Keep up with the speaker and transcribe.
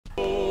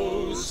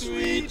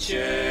we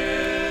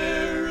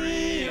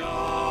carry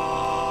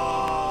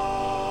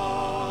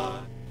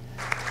on.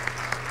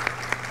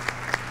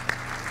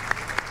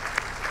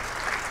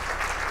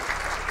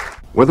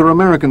 Whether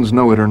Americans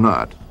know it or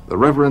not, the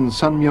Reverend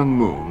Sun Myung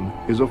Moon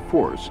is a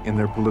force in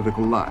their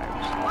political lives.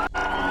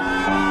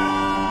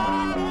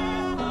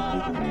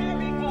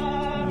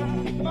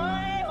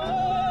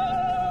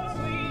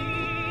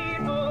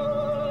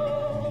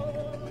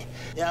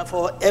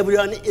 Therefore,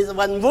 everyone in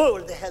one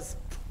world has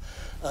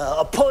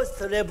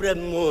opposed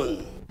Reverend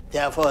Moon.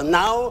 Therefore,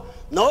 now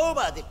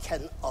nobody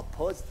can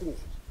oppose me.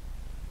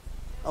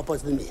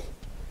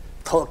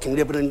 Talking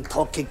Reverend,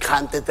 talking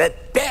candidate,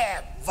 that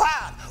bad,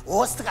 vowed,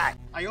 worst guy.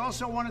 I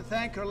also want to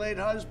thank her late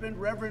husband,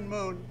 Reverend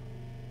Moon,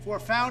 for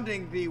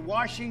founding the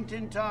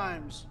Washington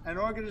Times, an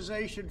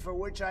organization for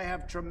which I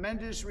have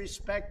tremendous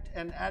respect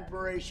and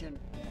admiration.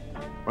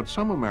 But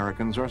some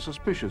Americans are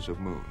suspicious of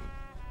Moon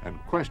and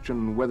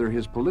question whether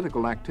his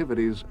political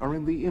activities are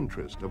in the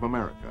interest of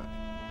America.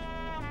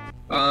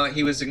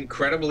 He was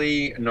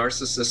incredibly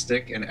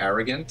narcissistic and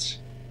arrogant.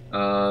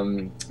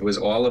 It was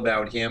all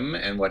about him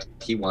and what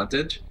he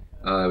wanted.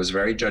 It was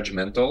very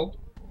judgmental.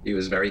 He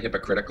was very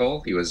hypocritical.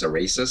 He was a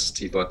racist.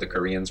 He thought the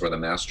Koreans were the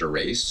master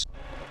race.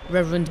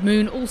 Reverend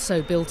Moon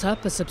also built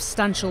up a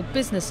substantial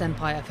business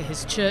empire for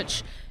his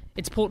church.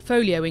 Its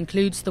portfolio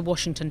includes the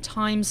Washington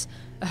Times,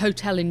 a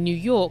hotel in New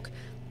York,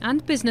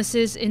 and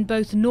businesses in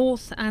both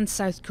North and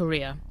South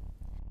Korea.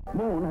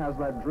 Moon has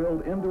that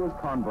drilled into his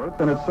converts,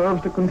 and it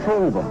serves to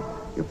control them.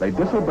 If they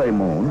disobey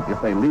Moon,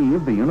 if they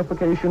leave the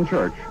Unification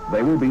Church,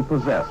 they will be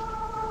possessed.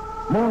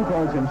 Moon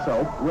calls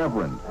himself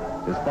Reverend.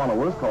 His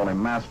followers call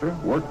him Master,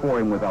 work for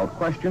him without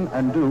question,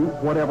 and do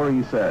whatever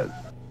he says.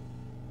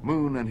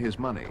 Moon and his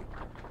money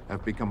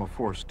have become a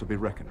force to be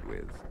reckoned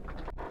with.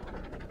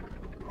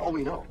 All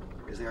we know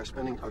is they are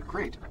spending a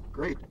great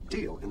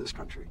deal in this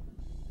country.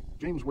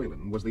 James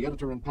Whalen was the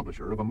editor and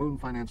publisher of a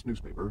Moon-financed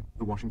newspaper,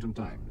 the Washington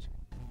Times.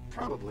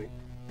 Probably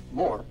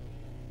more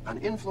on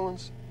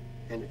influence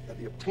and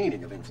the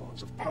obtaining of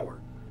influence, of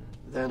power,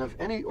 than of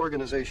any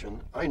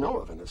organization I know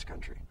of in this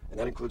country. And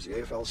that includes the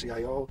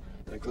AFL-CIO,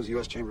 that includes the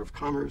U.S. Chamber of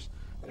Commerce,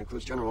 that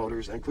includes General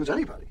Motors, that includes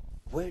anybody.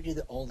 Where did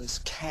all this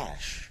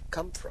cash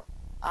come from?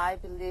 I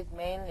believe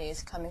mainly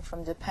it's coming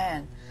from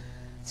Japan.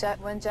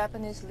 When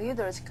Japanese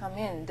leaders come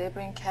in, they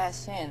bring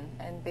cash in,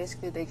 and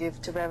basically they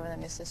give to Reverend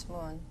and Mrs.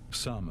 Moon.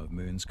 Some of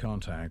Moon's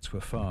contacts were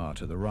far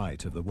to the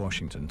right of the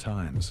Washington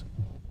Times.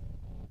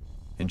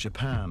 In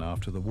Japan,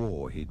 after the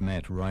war, he'd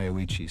met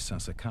Ryoichi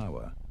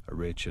Sasakawa, a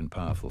rich and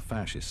powerful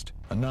fascist.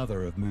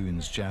 Another of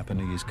Moon's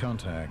Japanese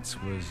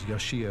contacts was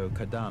Yoshio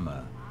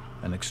Kadama,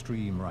 an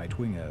extreme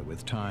right-winger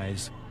with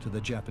ties to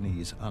the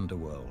Japanese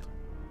underworld.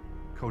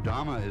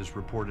 Kodama is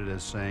reported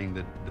as saying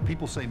that the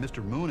people say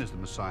Mr. Moon is the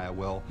Messiah.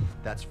 Well,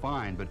 that's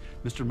fine, but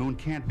Mr. Moon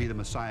can't be the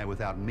Messiah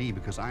without me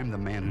because I'm the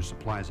man who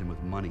supplies him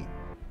with money.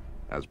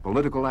 As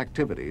political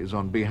activities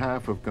on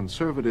behalf of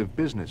conservative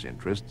business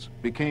interests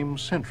became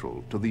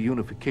central to the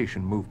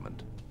unification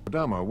movement.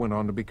 Kodama went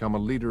on to become a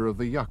leader of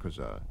the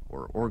Yakuza,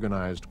 or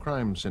Organized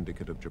Crime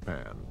Syndicate of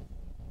Japan.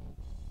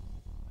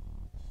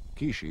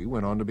 Kishi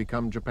went on to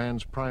become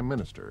Japan's prime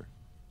minister.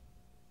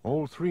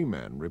 All three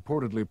men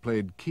reportedly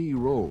played key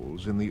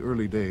roles in the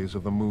early days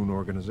of the Moon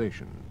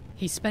organization.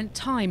 He spent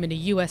time in a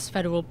US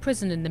federal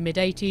prison in the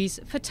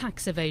mid-80s for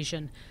tax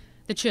evasion.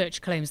 The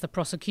church claims the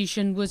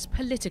prosecution was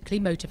politically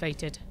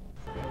motivated.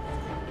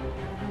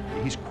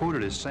 He's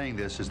quoted as saying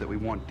this is that we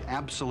want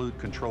absolute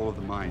control of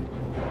the mind.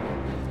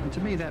 And to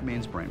me, that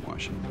means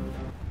brainwashing.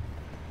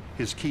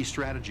 His key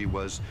strategy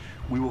was,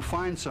 we will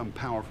find some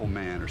powerful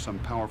man or some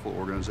powerful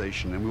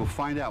organization, and we will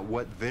find out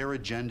what their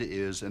agenda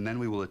is, and then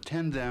we will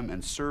attend them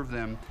and serve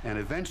them, and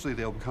eventually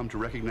they'll come to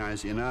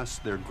recognize in us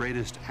their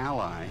greatest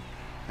ally,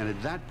 and at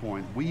that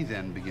point, we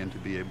then begin to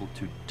be able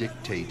to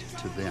dictate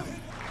to them.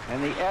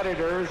 And the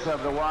editors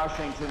of the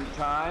Washington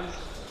Times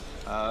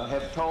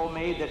have told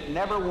me that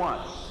never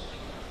once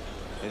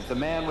has the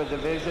man with the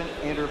vision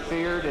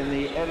interfered in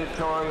the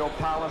editorial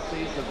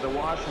policies of the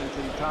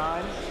Washington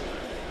Times.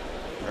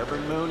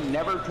 Reverend Moon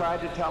never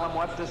tried to tell him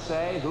what to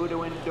say, who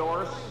to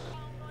endorse.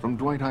 From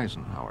Dwight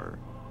Eisenhower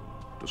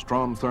to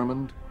Strom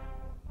Thurmond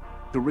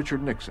to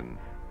Richard Nixon,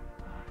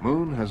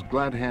 Moon has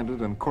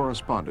glad-handed and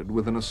corresponded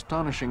with an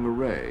astonishing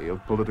array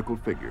of political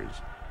figures.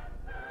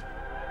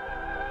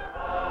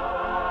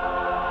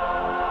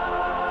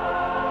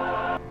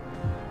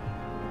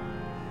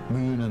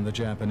 Moon and the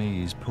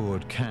Japanese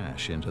poured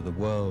cash into the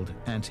World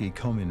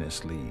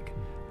Anti-Communist League,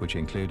 which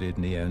included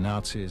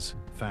neo-Nazis,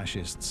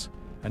 fascists,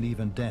 and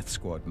even death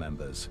squad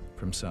members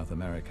from South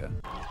America.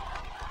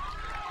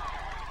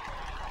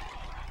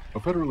 A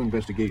federal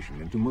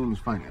investigation into Moon's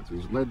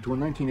finances led to a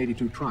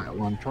 1982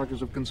 trial on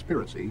charges of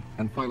conspiracy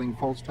and filing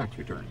false tax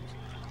returns.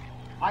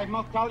 I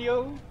must tell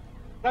you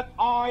that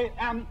I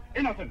am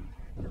innocent.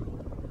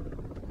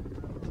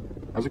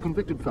 As a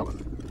convicted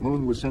felon,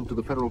 Moon was sent to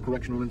the Federal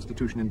Correctional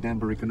Institution in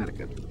Danbury,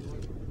 Connecticut.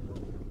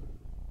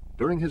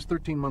 During his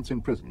 13 months in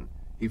prison,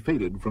 he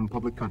faded from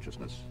public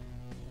consciousness.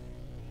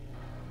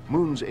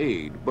 Moon's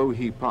aide, Bo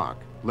Hee Pak,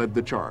 led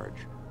the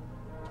charge.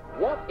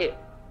 what if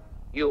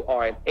you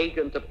are an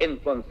agent of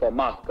influence for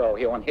Moscow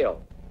here on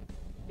Hill?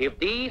 If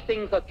these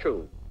things are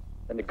true,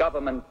 then the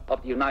government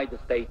of the United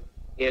States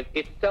is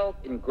itself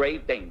in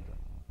grave danger.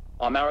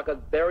 America's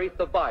very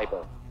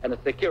survival and the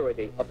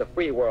security of the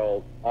free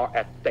world are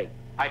at stake.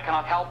 I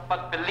cannot help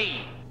but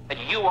believe that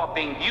you are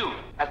being used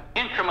as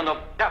instrument of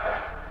devil.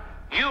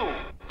 You,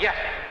 yes,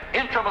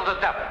 instrument of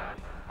the devil.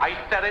 I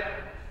said it.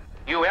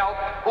 You else,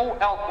 who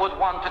else would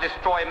want to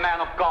destroy a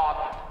man of God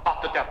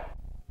but the devil?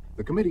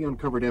 The committee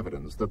uncovered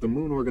evidence that the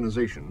Moon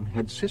Organization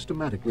had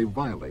systematically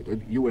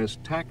violated U.S.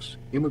 tax,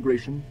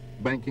 immigration,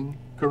 banking,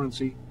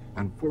 currency,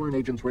 and Foreign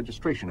Agents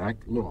Registration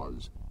Act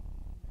laws.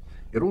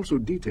 It also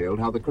detailed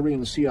how the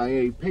Korean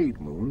CIA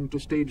paid Moon to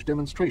stage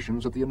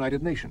demonstrations at the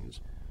United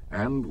Nations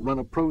and run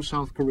a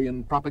pro-South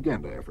Korean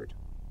propaganda effort.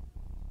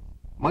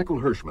 Michael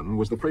Hirschman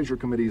was the Fraser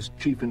Committee's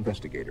chief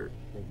investigator.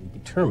 We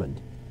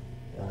determined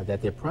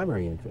that their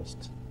primary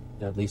interest,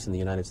 at least in the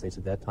United States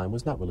at that time,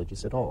 was not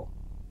religious at all,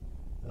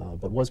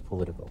 but was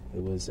political.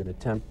 It was an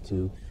attempt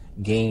to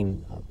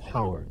gain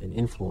power and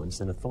influence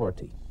and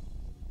authority.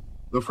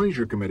 The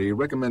Fraser Committee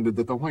recommended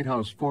that the White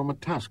House form a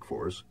task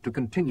force to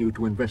continue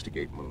to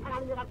investigate Moon.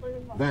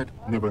 That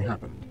never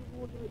happened.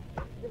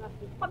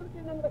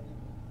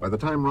 By the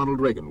time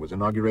Ronald Reagan was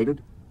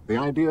inaugurated, the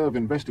idea of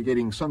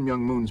investigating Sun Myung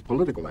Moon's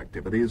political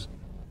activities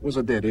was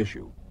a dead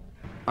issue.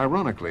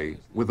 Ironically,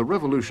 with the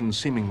revolution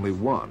seemingly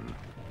won,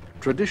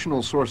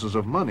 traditional sources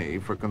of money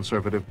for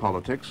conservative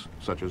politics,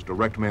 such as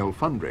direct mail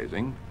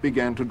fundraising,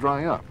 began to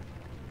dry up.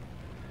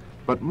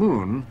 But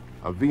Moon,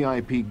 a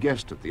VIP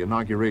guest at the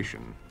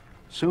inauguration,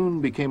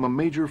 soon became a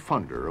major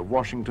funder of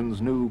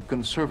Washington's new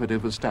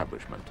conservative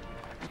establishment.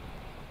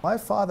 My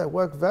father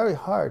worked very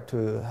hard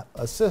to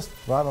assist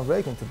Ronald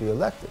Reagan to be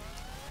elected.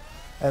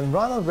 And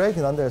Ronald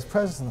Reagan, under his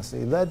presidency,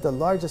 led the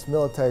largest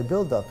military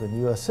buildup in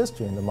U.S.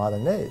 history in the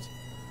modern age.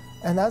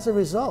 And as a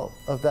result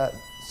of that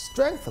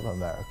strength of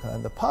America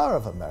and the power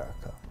of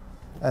America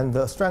and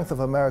the strength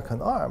of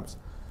American arms,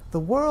 the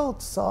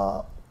world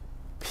saw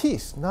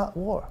peace, not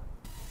war.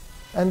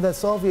 And the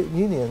Soviet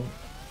Union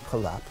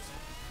collapsed.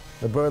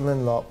 The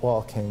Berlin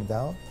Wall came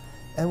down,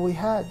 and we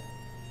had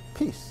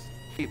peace.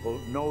 People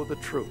know the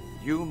truth.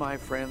 You, my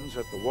friends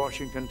at the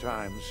Washington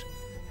Times,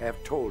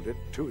 have told it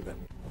to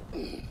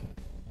them.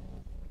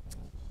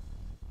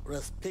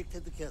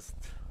 Respected guest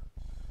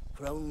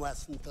from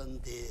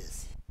Washington,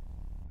 D.C.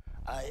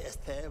 I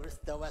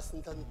established the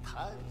Washington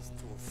Times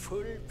to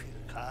fulfill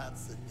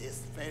God's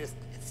dispersed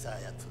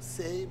desire to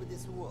save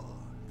this world.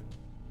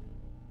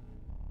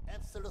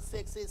 Absolute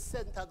sex is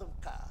centered on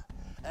God,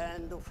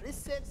 and free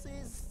sex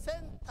is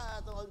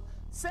centered on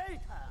Satan.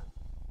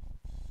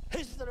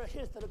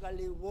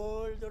 Historically,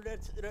 world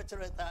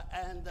literature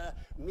and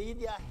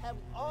media have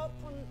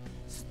often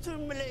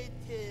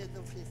stimulated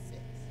free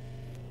sex.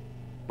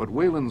 But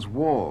Whalen's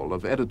wall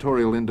of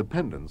editorial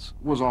independence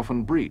was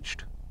often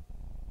breached.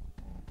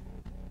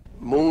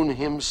 Moon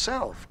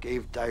himself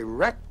gave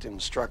direct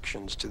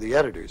instructions to the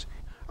editors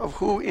of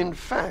who, in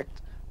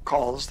fact,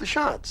 calls the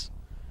shots.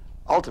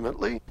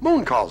 Ultimately,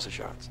 Moon calls the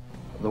shots.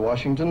 The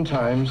Washington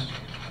Times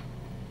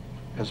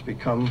has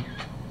become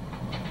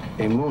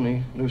a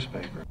Mooney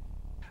newspaper.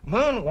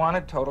 Moon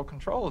wanted total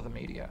control of the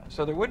media,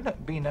 so there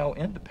would be no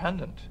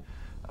independent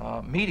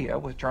media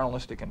with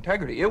journalistic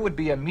integrity. It would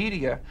be a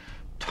media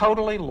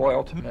totally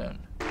loyal to Moon.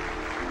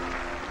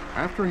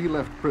 After he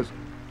left prison,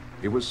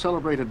 he was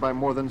celebrated by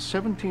more than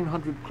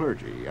 1,700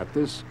 clergy at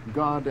this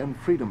God and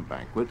Freedom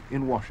banquet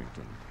in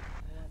Washington.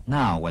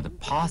 Now, whether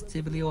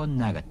positively or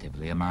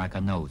negatively, America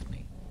knows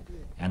me,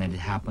 and it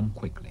happened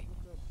quickly.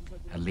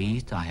 At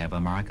least I have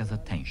America's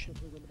attention.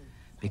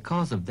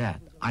 Because of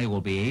that, I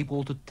will be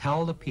able to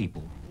tell the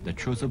people the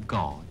truth of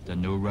God, the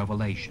new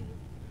revelation.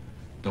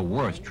 The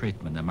worst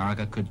treatment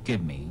America could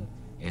give me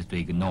is to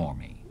ignore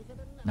me.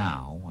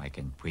 Now I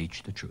can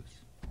preach the truth.